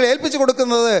ഭാവി നിങ്ങൾ ഏൽപ്പിച്ചു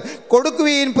കൊടുക്കുന്നത്.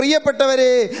 കൊടുക്കുവീൻ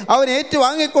പ്രിയപ്പെട്ടവരെ, അവൻ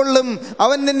ഏറ്റുവാങ്ങിക്കൊള്ളും.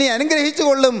 അവൻ നിന്നെ അനുഗ്രഹിച്ചു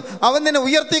കൊള്ളും. അവൻ നിന്നെ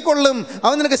ഉയർത്തിക്കൊള്ളും.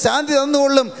 അവൻ നിനക്ക് ശാന്തി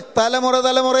തന്നുകൊള്ളും.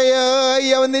 തലമുറയായി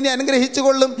അവൻ നിന്നെ അനുഗ്രഹിച്ചു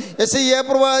കൊള്ളും. യെശയ്യാ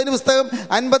പ്രവാചകന്റെ പുസ്തകം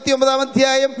 59-ാം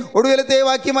അധ്യായം ഒടുവിലത്തെ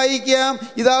വാക്യം വായിക്കാം.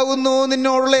 ഇതാകുന്നു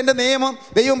നിന്നോടുള്ള എൻ്റെ നിയമം.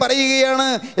 ദൈവം പറയുകയാണ്,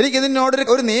 എനിക്ക് നിന്നോടൊരു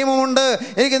ഒരു നിയമമുണ്ട്,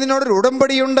 എനിക്ക് നിന്നോടൊരു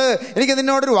ഉടമ്പടിയുണ്ട്, എനിക്ക്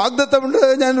നിന്നോടൊരു വാഗ്ദത്തമുണ്ട്.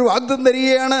 ഞാനൊരു വാഗ്ദത്തം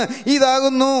തരികയാണ്.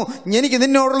 ഇതാകുന്നു എനിക്ക്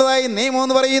നിന്നോടുള്ളതായി നിയമം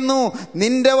എന്ന് പറയുന്നു.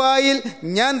 നിന്റെ വായിൽ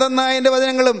ഞാൻ തന്ന എൻ്റെ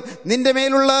വചനങ്ങളും നിന്റെ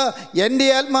മേലുള്ള എൻ്റെ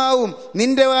ആത്മാവും,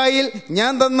 നിന്റെ വായിൽ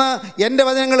ഞാൻ തന്ന എൻ്റെ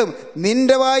വചനങ്ങളും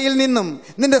നിന്റെ വായിൽ നിന്നും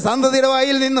നിന്റെ സന്തതിയുടെ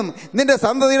വായിൽ നിന്നും നിന്റെ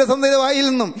സന്തതിയുടെ വായിൽ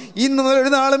നിന്നും ഇന്നു മുതൽ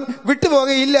ഒരു നാളും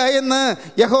വിട്ടുപോകയില്ല എന്ന്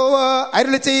യഹോവ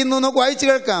അരുളി ചെയ്യുന്നു. നമുക്ക് വായിച്ചു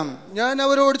കേൾക്കാം. ഞാൻ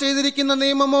അവരോട് ചെയ്തിരിക്കുന്ന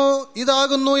നിയമമോ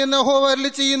ഇതാകുന്നു എന്ന് യഹോവ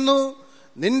അരുളി ചെയ്യുന്നു.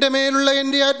 നിന്റെ മേലുള്ള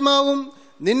എൻ്റെ ആത്മാവും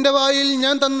നിന്റെ വായിൽ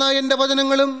ഞാൻ തന്ന എൻ്റെ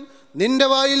വചനങ്ങളും നിന്റെ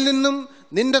വായിൽ നിന്നും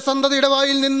നിന്റെ സന്തതിയുടെ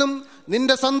വായിൽ നിന്നും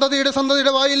നിന്റെ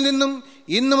സന്തതിയുടെ വായിൽ നിന്നും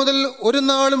ഇന്നു മുതൽ ഒരു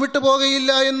നാളും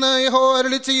വിട്ടുപോകയില്ല എന്ന് യഹോവ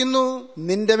അരുളി ചെയ്യുന്നു.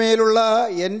 നിന്റെ മേലുള്ള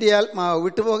എൻ്റെ ആത്മാവ്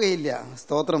വിട്ടുപോകയില്ല.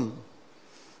 സ്തോത്രം,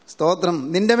 സ്തോത്രം.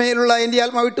 നിന്റെ മേലുള്ള എൻ്റെ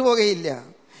ആത്മാവ് വിട്ടുപോകയില്ല.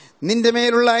 നിന്റെ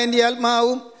മേലുള്ള എൻ്റെ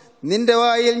ആത്മാവും നിന്റെ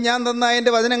വായിൽ ഞാൻ തന്ന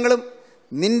എൻ്റെ വചനങ്ങളും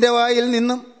നിന്റെ വായിൽ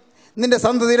നിന്നും നിന്റെ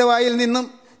സന്തതിയുടെ വായിൽ നിന്നും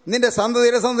നിന്റെ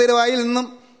സന്തതിയുടെ വായിൽ നിന്നും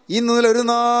ഇന്നു മുതൽ ഒരു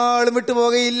നാളും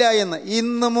വിട്ടുപോകയില്ല എന്ന്,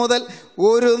 ഇന്നു മുതൽ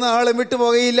ഒരു നാളും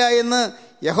വിട്ടുപോകയില്ല എന്ന്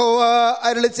യഹോവ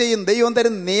അരുളി ചെയ്യും. ദൈവം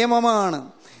തരുന്ന നിയമമാണ്.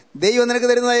 ദൈവം നിനക്ക്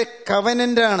തരുന്നതായ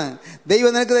കവനൻ്റാണ്.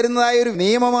 ദൈവം നിനക്ക് തരുന്നതായ ഒരു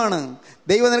നിയമമാണ്.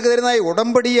 ദൈവം നിനക്ക് തരുന്നതായ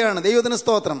ഉടമ്പടിയാണ്. ദൈവത്തിന്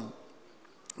സ്തോത്രം.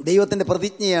 ദൈവത്തിൻ്റെ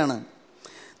പ്രതിജ്ഞയാണ്.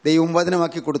 ദൈവം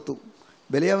വചനമാക്കി കൊടുത്തു.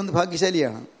 ബലിയാവൻ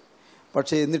ഭാഗ്യശാലിയാണ്.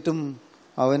 പക്ഷേ എന്നിട്ടും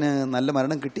അവന് നല്ല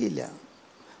മരണം കിട്ടിയില്ല.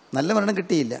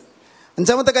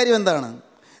 അഞ്ചാമത്തെ കാര്യം എന്താണ്?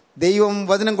 ദൈവം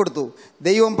വചനം കൊടുത്തു.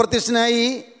 ദൈവം പ്രത്യക്ഷനായി.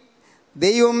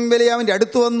 ദൈവം ബലിയാവിൻ്റെ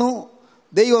അടുത്ത് വന്നു.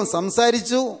 ദൈവം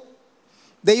സംസാരിച്ചു.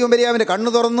 ദൈവം ബലിയാവിൻ്റെ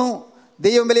കണ്ണു തുറന്നു.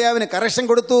 ദൈവം ബലിയാവിന് കറക്ഷൻ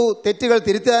കൊടുത്തു. തെറ്റുകൾ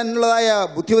തിരുത്താനുള്ളതായ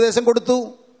ബുദ്ധിയുപദേശം കൊടുത്തു.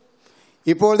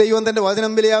 ഇപ്പോൾ ദൈവം തൻ്റെ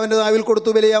വചനം ബലിയാവിൻ്റെ നാവിൽ കൊടുത്തു.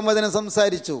 ബലിയാം വചനം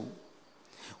സംസാരിച്ചു.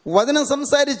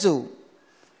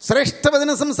 ശ്രേഷ്ഠ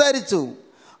വചനം സംസാരിച്ചു.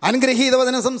 അനുഗ്രഹീത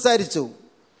വചനം സംസാരിച്ചു.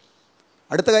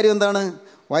 അടുത്ത കാര്യം എന്താണ്?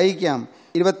 വായിക്കാം.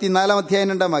 24-ാം അധ്യായം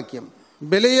 2-ാം വാക്യം.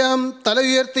 ബലിയാം തല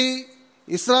ഉയർത്തി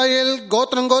ഇസ്രായേൽ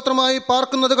ഗോത്രമായി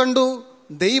പാർക്കുന്നത് കണ്ടു.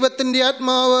 ദൈവത്തിന്റെ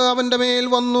ആത്മാവ് അവന്റെ മേൽ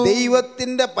വന്നു.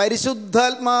 ദൈവത്തിന്റെ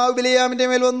പരിശുദ്ധാത്മാവ് ബലിയാമിന്റെ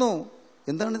മേൽ വന്നു.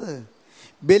 എന്താണിത്?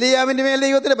 ബലിയാമിന്റെ മേൽ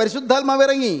ദൈവത്തിന്റെ പരിശുദ്ധാത്മാവ്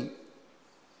ഇറങ്ങി.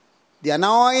 The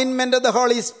അനോയിൻമെന്റ് of the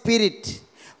holy spirit.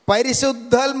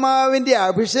 പരിശുദ്ധാത്മാവിന്റെ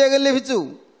അഭിഷേകം ലഭിച്ചു.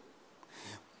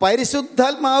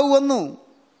 പരിശുദ്ധാത്മാവ് വന്നു.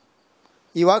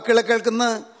 ഈ വാക്കുകളെ കേൾക്കുന്ന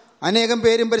അനേകം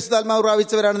പേരും പരിശുദ്ധാത്മാവ്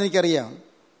പ്രാപിച്ചവരാണെന്ന് എനിക്കറിയാം.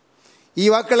 ഈ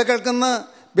വാക്കുകളെ കേൾക്കുന്ന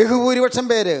ബഹുഭൂരിപക്ഷം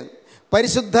പേര്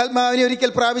പരിശുദ്ധാത്മാവിനെ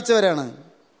ഒരിക്കൽ പ്രാപിച്ചവരാണ്.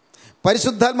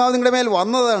 പരിശുദ്ധാത്മാവ് നിങ്ങളുടെ മേൽ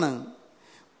വന്നതാണ്.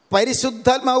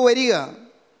 പരിശുദ്ധാത്മാവ് വരിക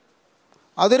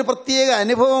അതൊരു പ്രത്യേക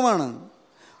അനുഭവമാണ്.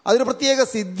 അതൊരു പ്രത്യേക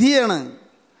സിദ്ധിയാണ്.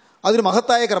 അതൊരു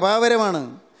മഹത്തായ കൃപാവരമാണ്.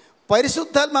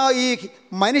 പരിശുദ്ധാത്മാവ് ഈ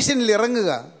മനുഷ്യനിൽ ഇറങ്ങുക.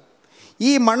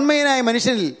 ഈ മൺമയനായ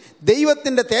മനുഷ്യനിൽ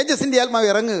ദൈവത്തിൻ്റെ തേജസ്സിൻ്റെ ആത്മാവ്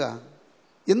ഇറങ്ങുക.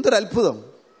 എന്തൊരു അത്ഭുതം!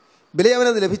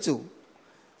 ബലിയാവനത് ലഭിച്ചു.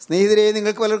 സ്നേഹിതരെ,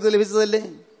 നിങ്ങൾക്ക് പലർക്കും ലഭിച്ചതല്ലേ?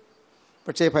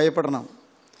 പക്ഷേ ഭയപ്പെടണം.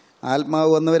 ആത്മാവ്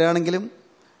വന്നവരാണെങ്കിലും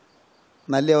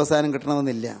നല്ല അവസാനം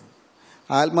കിട്ടണമെന്നില്ല.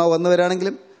 ആത്മാവ്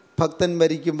വന്നവരാണെങ്കിലും ഭക്തൻ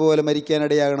മരിക്കും പോലെ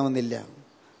മരിക്കാനിടയാകണമെന്നില്ല.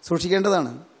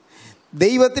 സൂക്ഷിക്കേണ്ടതാണ്.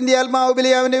 ദൈവത്തിൻ്റെ ആത്മാവ്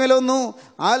ബലിയാവിൻ്റെ മേൽ വന്നു.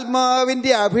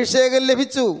 ആത്മാവിൻ്റെ അഭിഷേകം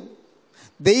ലഭിച്ചു.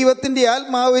 ദൈവത്തിൻ്റെ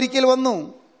ആത്മാവ് ഒരിക്കൽ വന്നു.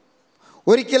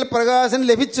 ഒരിക്കൽ പ്രകാശം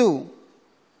ലഭിച്ചു.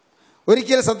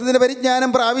 ഒരിക്കൽ സത്യത്തിൻ്റെ പരിജ്ഞാനം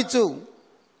പ്രാപിച്ചു.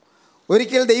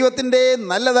 ഒരിക്കൽ ദൈവത്തിൻ്റെ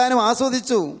നല്ല ദാനം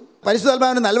ആസ്വദിച്ചു.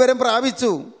 പരിശുദ്ധാത്മാവിന് നൽവരം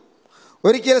പ്രാപിച്ചു.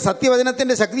 ഒരിക്കൽ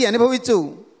സത്യവചനത്തിൻ്റെ ശക്തി അനുഭവിച്ചു.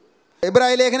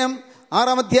 എബ്രായ ലേഖനം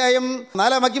 6-ാം അധ്യായം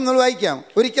 4-ാം വാക്യം നമ്മൾ വായിക്കാം.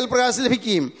 ഒരിക്കൽ പ്രകാശം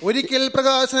ലഭിക്കുകയും ഒരിക്കൽ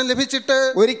പ്രകാശനം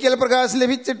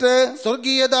ലഭിച്ചിട്ട്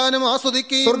സ്വർഗീയദാനം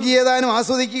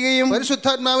ആസ്വദിക്കുകയും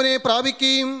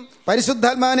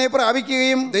പരിശുദ്ധാത്മാവിനെ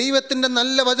പ്രാപിക്കുകയും ദൈവത്തിന്റെ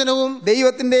നല്ല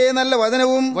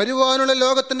വചനവും വരുവാനുള്ള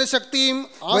ലോകത്തിന്റെ ശക്തിയും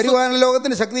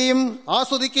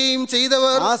ആസ്വദിക്കുകയും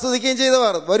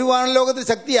ചെയ്തവർ വരുവാനുള്ള ലോകത്തിന്റെ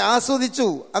ശക്തി ആസ്വദിച്ചു.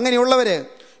 അങ്ങനെയുള്ളവര്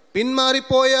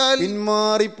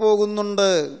പിന്മാറിപ്പോകുന്നുണ്ട്.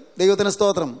 ദൈവത്തിന്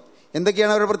സ്തോത്രം.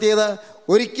 എന്തൊക്കെയാണ് അവരുടെ പ്രത്യേകത?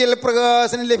 ഒരിക്കൽ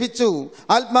പ്രകാശനം ലഭിച്ചു,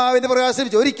 ആത്മാവിന്റെ പ്രകാശം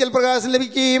ലഭിച്ചു. ഒരിക്കൽ പ്രകാശം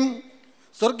ലഭിക്കുകയും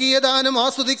സ്വർഗീയദാനം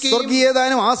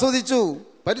ആസ്വദിച്ചു,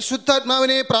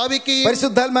 പരിശുദ്ധാത്മാവിനെ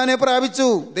പ്രാപിച്ചു,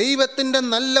 ദൈവത്തിന്റെ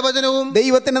നല്ല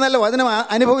വചനം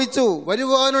അനുഭവിച്ചു,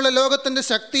 വരുവാനുള്ള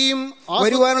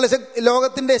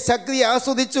ലോകത്തിന്റെ ശക്തി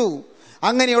ആസ്വദിച്ചു.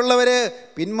 അങ്ങനെയുള്ളവര്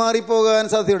പിന്മാറിപ്പോകാൻ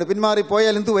സാധ്യതയുണ്ട്.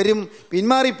 പിന്മാറിപ്പോയാൽ എന്തു വരും?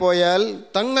 പിന്മാറിപ്പോയാൽ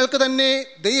തങ്ങൾക്ക് തന്നെ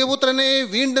ദൈവപുത്രനെ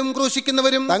വീണ്ടും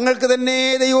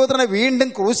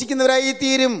ക്രൂശിക്കുന്നവരായി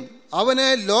തീരും. അവന്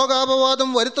ലോകാപവാദം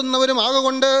വരുത്തുന്നവരും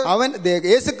ആകൊണ്ട്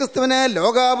യേശുക്രിസ്തുവിന്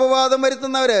ലോകാപവാദം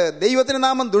വരുത്തുന്നവര്, ദൈവത്തിന്റെ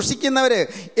നാമം ദുഷിക്കുന്നവര്,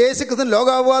 യേശുക്രിസ്തുവിന്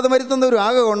ലോകാപവാദം വരുത്തുന്നവരും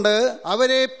ആകൊണ്ട്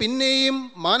അവരെ പിന്നെയും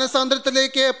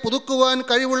മാനസാന്തരത്തിലേക്ക് പുതുക്കുവാൻ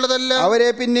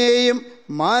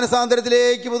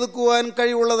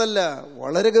കഴിവുള്ളതല്ല.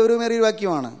 വളരെ ഗൗരവമേറിയ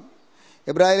വാക്യമാണ്.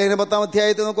 എബ്രായ ലേഖനം 10-ാം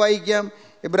അധ്യായത്തിൽ നമുക്ക് വായിക്കാം.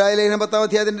 എബ്രായ ലേഖനം 10-ാം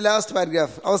അധ്യായത്തിന്റെ ലാസ്റ്റ്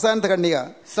പാരഗ്രാഫ്, അവസാനത്തെ ഖണ്ഡിക.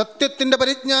 സത്യത്തിന്റെ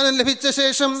പരിജ്ഞാനം ലഭിച്ച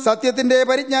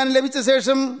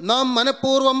ശേഷം നാം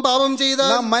മനഃപൂർവ്വം പാപം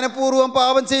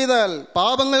ചെയ്താൽ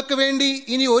പാപങ്ങൾക്ക് വേണ്ടി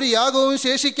ഇനി ഒരു യാഗവും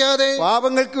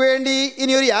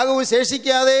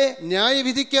ശേഷിക്കാതെ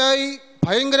ന്യായവിധിക്കായി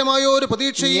ഭയങ്കരമായ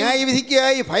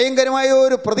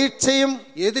ഒരു പ്രതീക്ഷയും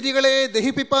എതിരാളികളെ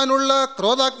ദഹിപ്പിക്കാനുള്ള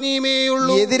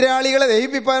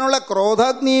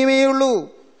ക്രോധാഗ്നിയുമേ ഉള്ളൂ.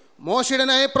 മോശയുടെ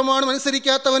ന്യായപ്രമാണം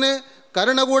അനുസരിക്കാത്തവന്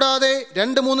കരുണ കൂടാതെ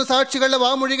 2-3 സാക്ഷികളുടെ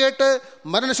വാമൊഴി കേട്ട്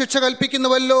മരണശിക്ഷ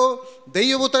കൽപ്പിക്കുന്നുവല്ലോ.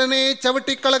 ദൈവപുത്രനെ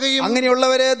ചവിട്ടിക്കളയുകയും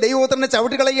അങ്ങനെയുള്ളവര് ദൈവപുത്രനെ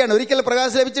ചവിട്ടിക്കളയുകയാണ്. ഒരിക്കൽ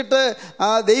പ്രകാശം ലഭിച്ചിട്ട്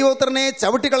ദൈവപുത്രനെ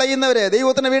ചവിട്ടിക്കളയുന്നവര്,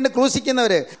 ദൈവപുത്രനെ വീണ്ടും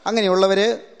ക്രൂശിക്കുന്നവര്, അങ്ങനെയുള്ളവര്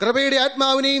കൃപയുടെ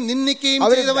ആത്മാവിനെയും നിന്ദിക്കുകയും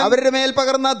അവരുടെ മേൽ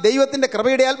പകർന്ന ദൈവത്തിന്റെ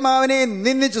കൃപയുടെ ആത്മാവിനെ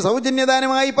നിന്ദിച്ചു.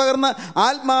 സൗജന്യദാനമായി പകർന്ന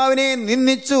ആത്മാവിനെ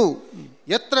നിന്ദിച്ചു.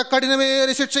 എത്ര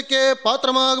കഠിനമേറിയ ശിക്ഷയ്ക്ക്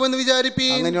പാത്രമാകുമെന്ന്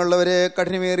വിചാരിപ്പീൻ. അങ്ങനെയുള്ളവര്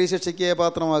കഠിനമേറിയ ശിക്ഷയ്ക്ക്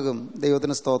പാത്രമാകും.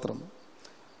 ദൈവത്തിന് സ്തോത്രം.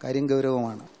 കാര്യം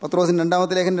ഗൗരവമാണ്. പത്രോസിന്റെ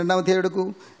 2-ാമത്തെ ലേഖനം 2-ാം അധ്യായം എടുക്കൂ.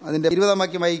 അതിന്റെ 20-ാം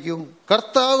വാക്യം വായിക്കൂ.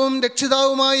 കർത്താവും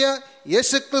രക്ഷിതാവുമായ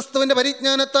യേശുക്രിസ്തുവിന്റെ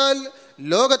പരിജ്ഞാനത്താൽ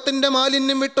ലോകത്തിന്റെ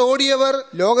മാലിന്യം വിട്ട്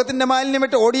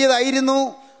ഓടിയതായിരുന്നു.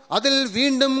 അതിൽ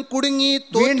വീണ്ടും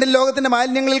ലോകത്തിന്റെ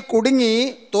മാലിന്യങ്ങളിൽ കുടുങ്ങി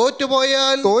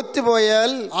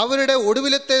തോറ്റുപോയാൽ അവരുടെ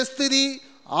ഒടുവിലത്തെ സ്ഥിതി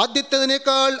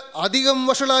ആദ്യത്തേതിനേക്കാൾ അധികം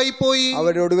വഷളായിപ്പോയി.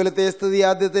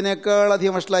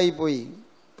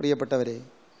 പ്രിയപ്പെട്ടവരെ,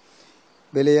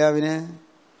 ബെലയാവിന്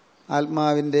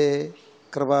ആത്മാവിൻ്റെ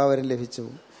കൃപാവരം ലഭിച്ചു.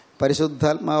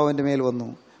 പരിശുദ്ധാത്മാവിൻ്റെ മേൽ വന്നു.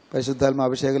 പരിശുദ്ധാത്മാ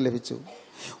അഭിഷേകം ലഭിച്ചു.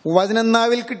 വചനം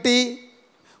നാവിൽ കിട്ടി.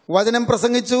 വചനം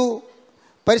പ്രസംഗിച്ചു.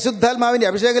 പരിശുദ്ധാത്മാവിൻ്റെ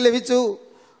അഭിഷേകം ലഭിച്ചു.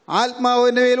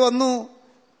 ആത്മാവിൻ്റെ മേൽ വന്നു.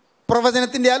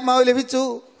 പ്രവചനത്തിൻ്റെ ആത്മാവ് ലഭിച്ചു.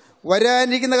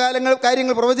 വരാനിരിക്കുന്ന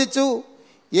കാര്യങ്ങൾ പ്രവചിച്ചു.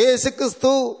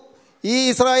 യേശുക്രിസ്തു ഈ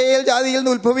ഇസ്രായേൽ ജാതിയിൽ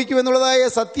നിന്ന് ഉത്ഭവിക്കുമെന്നുള്ളതായ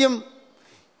സത്യം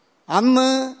അന്ന്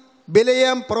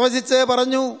ബിലയാം പ്രവചിച്ച്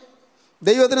പറഞ്ഞു.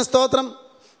 ദൈവത്തിന് സ്തോത്രം.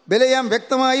 ബിലയാം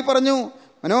വ്യക്തമായി പറഞ്ഞു.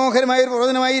 മനോഹരമായൊരു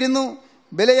പ്രവചനമായിരുന്നു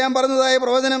ബിലയാം പറഞ്ഞതായ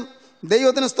പ്രവചനം.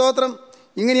 ദൈവത്തിന് സ്തോത്രം.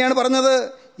 ഇങ്ങനെയാണ് പറഞ്ഞത്: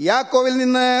 യാക്കോവിൽ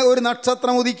നിന്ന് ഒരു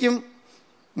നക്ഷത്രം ഉദിക്കും.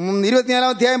 24-ാം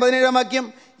അധ്യായം 17-ാം വാക്യം.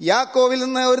 യാക്കോവിൽ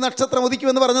നിന്ന് ഒരു നക്ഷത്രം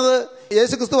ഉദിക്കുമെന്ന് പറഞ്ഞത്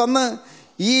യേശുക്രിസ്തു വന്ന്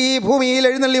ഈ ഭൂമിയിൽ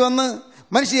എഴുന്നള്ളി വന്ന്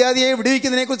മനുഷ്യജാതിയെ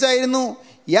വിടുവിക്കുന്നതിനെ കുറിച്ചായിരുന്നു.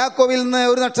 യാക്കോവിൽ നിന്ന്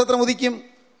ഒരു നക്ഷത്രം ഉദിക്കും.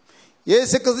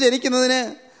 യേശുക്രിസ്തു ജനിക്കുന്നതിന്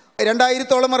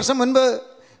 2000-ഓളം വർഷം മുൻപ്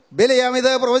ബിലയാം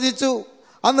ഇത് പ്രവചിച്ചു.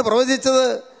 അന്ന് പ്രവചിച്ചത്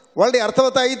വളരെ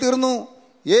അർത്ഥവത്തായി തീർന്നു.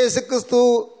 യേശുക്രിസ്തു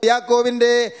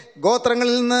യാക്കോവിൻ്റെ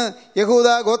ഗോത്രങ്ങളിൽ നിന്ന്, യഹൂദ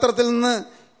ഗോത്രത്തിൽ നിന്ന്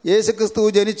യേശുക്രിസ്തു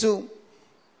ജനിച്ചു.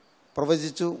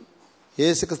 പ്രവചിച്ചു.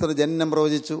 യേശുക്രിസ്തുവിന്റെ ജനനം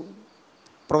പ്രവചിച്ചു.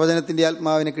 പ്രവചനത്തിൻ്റെ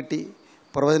ആത്മാവിനെ കിട്ടി.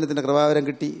 പ്രവചനത്തിൻ്റെ കൃപാവരം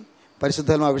കിട്ടി.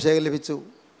 പരിശുദ്ധാത്മാ അഭിഷേകം ലഭിച്ചു.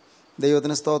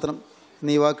 ദൈവത്തിന് സ്തോത്രം.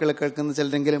 ഇന്ന് ഈ വാക്കുകൾ കേൾക്കുന്ന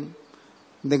ചിലരെങ്കിലും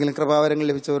എന്തെങ്കിലും കൃപാവരങ്ങൾ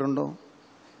ലഭിച്ചവരുണ്ടോ?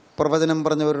 പ്രവചനം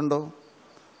പറഞ്ഞവരുണ്ടോ?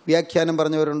 വ്യാഖ്യാനം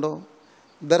പറഞ്ഞവരുണ്ടോ?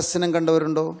 ദർശനം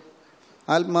കണ്ടവരുണ്ടോ?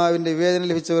 ആത്മാവിൻ്റെ വിവേചനം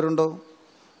ലഭിച്ചവരുണ്ടോ?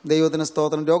 ദൈവത്തിന്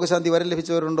സ്തോത്രം. രോഗശാന്തി വരം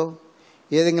ലഭിച്ചവരുണ്ടോ?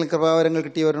 ഏതെങ്കിലും കൃപാവരങ്ങൾ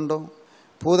കിട്ടിയവരുണ്ടോ?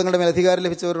 ഭൂതങ്ങളുടെ മേൽ അധികാരം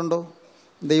ലഭിച്ചവരുണ്ടോ?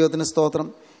 ദൈവത്തിന് സ്തോത്രം.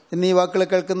 ഇന്ന് ഈ വാക്കുകൾ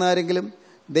കേൾക്കുന്ന ആരെങ്കിലും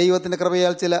ദൈവത്തിൻ്റെ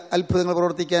കൃപയാൽ ചില അത്ഭുതങ്ങൾ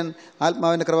പ്രവർത്തിക്കാൻ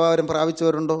ആത്മാവിൻ്റെ കൃപാവരം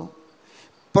പ്രാപിച്ചവരുണ്ടോ?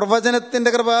 പ്രവചനത്തിൻ്റെ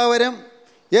കൃപാവരം,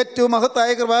 ഏറ്റവും മഹത്തായ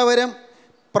കൃപാവരം,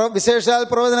 വിശേഷാൽ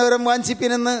പ്രവചനവരം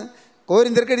വാഞ്ചിപ്പിനെന്ന്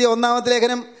കൊരിന്ത്യർക്ക് എഴുതിയ 1-ാമത്തെ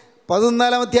ലേഖനം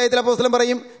 14-ാം അധ്യായത്തിൽ അപ്പോസ്തലൻ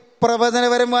പറയും.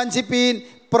 പ്രവചനവരം വാഞ്ചിപ്പീൻ.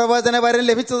 പ്രവചനവരം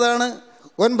ലഭിച്ചതാണ്.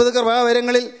 9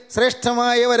 കൃപാവരങ്ങളിൽ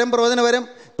ശ്രേഷ്ഠമായ വരം പ്രവചനവരം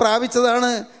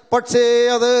പ്രാപിച്ചതാണ്. പക്ഷേ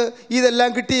ഇതെല്ലാം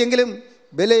കിട്ടിയെങ്കിലും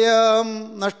ബലയാം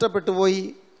നഷ്ടപ്പെട്ടു പോയി.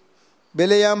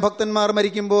 ബലയാം ഭക്തന്മാർ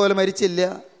മരിക്കും പോലെ മരിച്ചില്ല.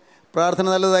 പ്രാർത്ഥന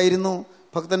നല്ലതായിരുന്നു.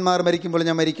 ഭക്തന്മാർ മരിക്കുമ്പോൾ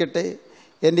ഞാൻ മരിക്കട്ടെ,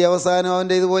 എൻ്റെ അവസാനം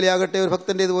അവൻ്റെ ഇതുപോലെ ആകട്ടെ, ഒരു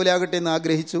ഭക്തൻ്റെ ഇതുപോലെ ആകട്ടെ എന്ന്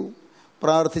ആഗ്രഹിച്ചു,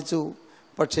 പ്രാർത്ഥിച്ചു.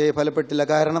 പക്ഷേ ഫലപ്പെട്ടില്ല.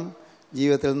 കാരണം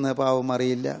ജീവിതത്തിൽ നിന്ന് പാവം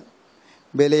അറിയില്ല.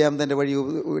 ബലയാം തൻ്റെ വഴി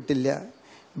വിട്ടില്ല.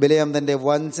 ബലയാം തൻ്റെ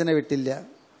വഞ്ചന വിട്ടില്ല.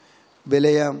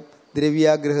 ബലയാം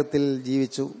ദ്രവ്യാഗ്രഹത്തിൽ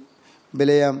ജീവിച്ചു.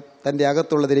 ബലയാം തൻ്റെ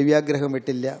അകത്തുള്ള ദ്രവ്യാഗ്രഹം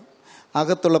വിട്ടില്ല,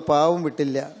 അകത്തുള്ള പാവം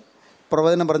വിട്ടില്ല.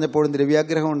 പ്രവചനം പറഞ്ഞപ്പോഴും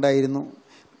ദ്രവ്യാഗ്രഹം ഉണ്ടായിരുന്നു,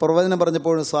 പ്രവചനം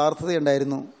പറഞ്ഞപ്പോഴും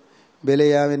സ്വാർത്ഥതയുണ്ടായിരുന്നു.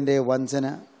 ബലയാമിൻ്റെ വഞ്ചന,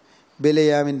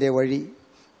 ബലയാമിൻ്റെ വഴി.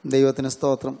 ദൈവത്തിന്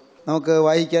സ്തോത്രം. നമുക്ക്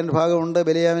വായിക്കാൻ ഭാഗമുണ്ട്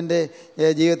ബലയാമിൻ്റെ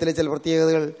ജീവിതത്തിലെ ചില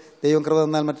പ്രത്യേകതകൾ. ദൈവം കൃപ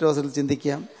തന്നാൽ മറ്റൊരു ദിവസത്തിൽ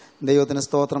ചിന്തിക്കാം. ദൈവത്തിന്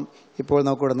സ്തോത്രം. ഇപ്പോൾ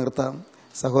നമുക്കിവിടെ നിർത്താം.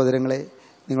 സഹോദരങ്ങളെ,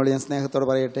 നിങ്ങളോട് ഞാൻ സ്നേഹത്തോടെ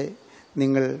പറയട്ടെ,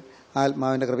 നിങ്ങൾ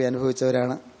ആത്മാവിൻ്റെ കൃപ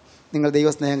അനുഭവിച്ചവരാണ്, നിങ്ങൾ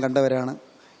ദൈവസ്നേഹം കണ്ടവരാണ്.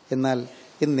 എന്നാൽ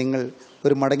ഇന്ന് നിങ്ങൾ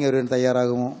ഒരു മടങ്ങി വരുവാൻ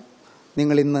തയ്യാറാകുമോ?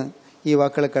 നിങ്ങൾ ഇന്ന് ഈ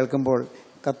വാക്കുകൾ കേൾക്കുമ്പോൾ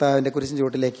കർത്താവിൻ്റെ കുരിശിൻ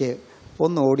ചുവട്ടിലേക്ക്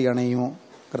ഒന്ന് ഓടി അണയുമോ?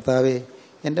 കർത്താവേ,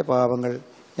 എൻ്റെ പാപങ്ങൾ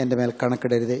എൻ്റെ മേൽ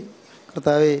കണക്കിടരുതേ.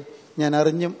 കർത്താവേ, ഞാൻ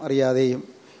അറിഞ്ഞും അറിയാതെയും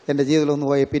എൻ്റെ ജീവിതത്തിലൊന്നു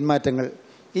പോയ പിന്മാറ്റങ്ങൾ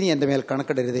ഇനി എൻ്റെ മേൽ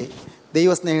കണക്കിടരുതേ.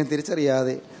 ദൈവസ്നേഹം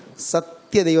തിരിച്ചറിയാതെ,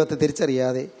 സത്യദൈവത്തെ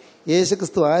തിരിച്ചറിയാതെ,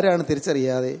 യേശുക്രിസ്തു ആരാണ്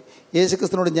തിരിച്ചറിയാതെ,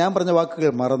 യേശുക്രിസ്തുവിനോട് ഞാൻ പറഞ്ഞ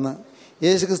വാക്കുകൾ മറന്ന്,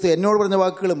 യേശുക്രിസ്തു എന്നോട് പറഞ്ഞ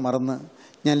വാക്കുകൾ മറന്ന്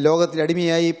ഞാൻ ലോകത്തിൻ്റെ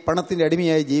അടിമയായി, പണത്തിൻ്റെ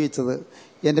അടിമയായി ജീവിച്ചത്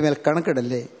എൻ്റെ മേൽ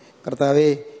കണക്കിടല്ലേ. കർത്താവേ,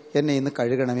 എന്നെ ഇന്ന്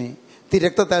കഴുകണമേ,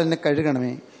 തിരക്തത്താൽ എന്നെ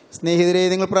കഴുകണമേ. സ്നേഹിതരെ,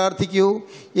 നിങ്ങൾ പ്രാർത്ഥിക്കൂ,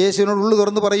 യേശുവിനോട് ഉള്ളു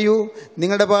തുറന്ന് പറയൂ.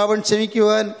 നിങ്ങളുടെ പാപം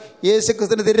ക്ഷമിക്കുവാൻ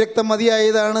യേശുക്രിസ്തുവിൻ്റെ തിരുരക്തം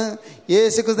മതിയായതാണ്.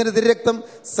 യേശുക്രിസ്തുവിൻ്റെ തിരുരക്തം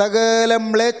സകല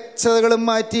മ്ലേച്ഛതകളും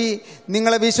മാറ്റി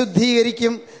നിങ്ങളെ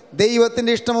വിശുദ്ധീകരിക്കും.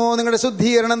 ദൈവത്തിൻ്റെ ഇഷ്ടമോ നിങ്ങളുടെ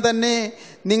ശുദ്ധീകരണം തന്നെ.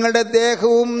 നിങ്ങളുടെ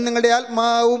ദേഹവും നിങ്ങളുടെ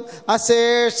ആത്മാവും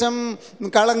അശേഷം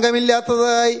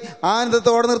കളങ്കമില്ലാത്തതായി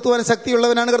ആനന്ദത്തോടെ നിർത്തുവാൻ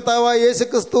ശക്തിയുള്ളവനാണ് കർത്താവായ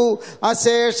യേശുക്രിസ്തു.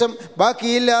 അശേഷം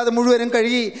ബാക്കിയില്ലാതെ മുഴുവനും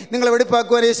കഴുകി നിങ്ങളെ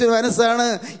വെടിപ്പാക്കുവാൻ യേശുവിന് മനസ്സാണ്.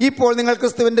 ഇപ്പോൾ നിങ്ങൾ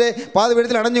ക്രിസ്തുവിൻ്റെ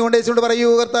പാദപീഠത്തിൽ അടഞ്ഞുകൊണ്ട് യേശുവിനോട് പറയൂ,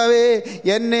 കർത്താവേ,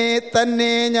 എന്നെ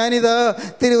തന്നെ ഞാനിതാ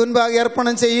തിരുമുൻപാകെ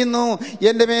അർപ്പണം ചെയ്യുന്നു.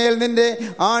 എൻ്റെ മേൽ നിൻ്റെ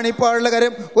ആണിപ്പാടുള്ള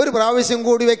കരം ഒരു പ്രാവശ്യം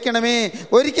കൂടി വെക്കണമേ.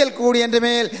 ഒരിക്കൽ കൂടി എൻ്റെ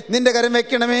മേൽ നിൻ്റെ കരം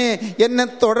വെക്കണമേ. എന്നെ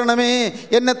തൊടണമേ,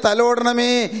 എന്നെ തലോടണമേ.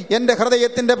 എൻ്റെ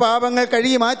ഹൃദയത്തിൻ്റെ പാപങ്ങൾ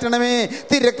കഴുകി മാറ്റണമേ.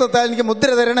 തിരുരക്തത്താൽ എനിക്ക് മുദ്ര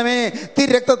തരണമേ.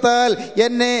 തിരുരക്തത്താൽ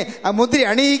എന്നെ മുദ്ര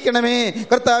അണിയിക്കണമേ.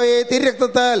 കർത്താവേ,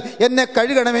 തിരുരക്തത്താൽ എന്നെ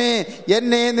കഴുകണമേ.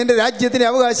 എന്നെ നിൻ്റെ രാജ്യത്തിൻ്റെ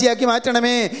അവകാശിയാക്കി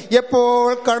മാറ്റണമേ. എപ്പോൾ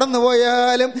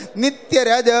കടന്നുപോയാലും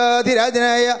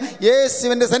നിത്യരാജാധിരാജനായ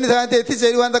യേശുവിൻ്റെ സന്നിധാനത്തെ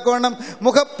എത്തിച്ചേരുവാൻ തക്കവണ്ണം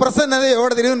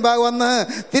മുഖപ്രസന്നതയോടെ തിരുവൻപാകെ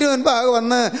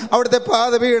വന്ന് അവിടുത്തെ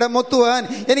പാദപീഠം ഒത്തുവാൻ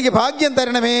എനിക്ക് ഭാഗ്യം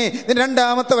തരണമേ. ഇതിന്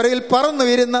രണ്ടാമത്തെ വരയിൽ പറന്നു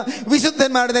വരുന്ന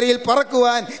വിശുദ്ധന്മാരുടെ നിരയിൽ പറക്കുവാൻ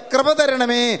കൃപ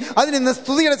തരണമേ. അതിൽ നിന്ന്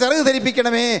സ്തുതിയുടെ ചിറക്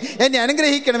ധരിപ്പിക്കണമേ. എന്നെ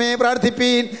അനുഗ്രഹിക്കണമേ.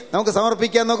 പ്രാർത്ഥിപ്പീൻ. നമുക്ക്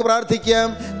സമർപ്പിക്കാം, നമുക്ക് പ്രാർത്ഥിക്കാം.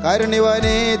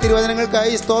 കാരുണ്യവാനേ,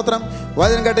 തിരുവചനങ്ങൾക്കായി സ്തോത്രം.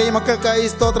 വചനം കേട്ട ഈ മക്കൾക്കായി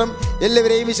സ്തോത്രം.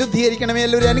 എല്ലാവരെയും വിശുദ്ധീകരിക്കണമേ,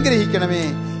 എല്ലാവരെയും അനുഗ്രഹിക്കണമേ.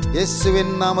 യേശുവിൻ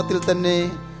നാമത്തിൽ തന്നെ,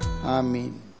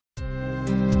 ആമീൻ.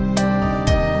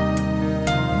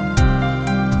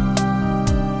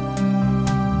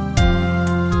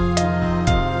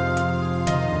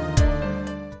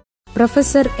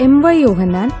 Professor M.Y.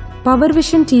 യോഹന്നാൻ പവർ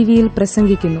വിഷൻ ടിവിയിൽ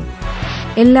പ്രസംഗിക്കുന്നു.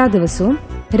 എല്ലാ ദിവസവും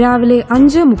രാവിലെ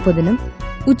 5:30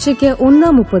 ഉച്ചയ്ക്ക്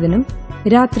 1:30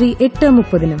 രാത്രി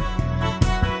 8:30.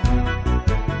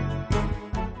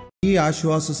 ഈ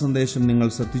ആശ്വാസ സന്ദേശം നിങ്ങൾ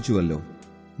ശ്രദ്ധിച്ചുവല്ലോ.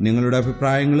 നിങ്ങളുടെ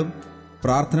അഭിപ്രായങ്ങളും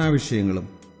പ്രാർത്ഥനാ വിഷയങ്ങളും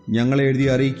ഞങ്ങളെ എഴുതി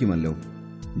അറിയിക്കുമല്ലോ.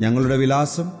 ഞങ്ങളുടെ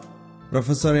വിലാസം: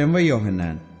 പ്രൊഫസർ M.Y.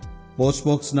 യോഹന്നാൻ, post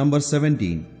box number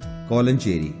 17,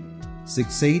 Kolenchery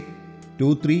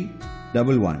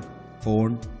 682311. Phone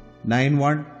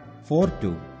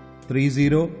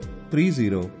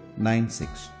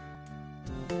 9142303096.